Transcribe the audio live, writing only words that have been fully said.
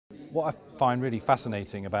What I find really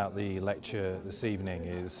fascinating about the lecture this evening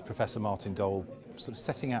is Professor Martin Dole sort of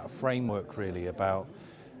setting out a framework really about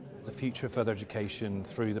the future of further education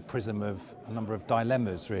through the prism of a number of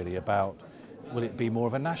dilemmas really about will it be more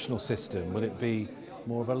of a national system, will it be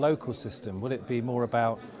more of a local system, will it be more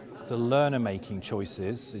about the learner making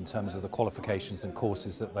choices in terms of the qualifications and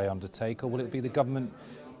courses that they undertake, or will it be the government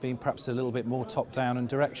being perhaps a little bit more top-down and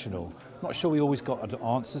directional? I'm not sure we always got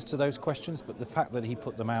answers to those questions, but the fact that he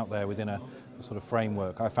put them out there within a sort of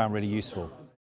framework I found really useful.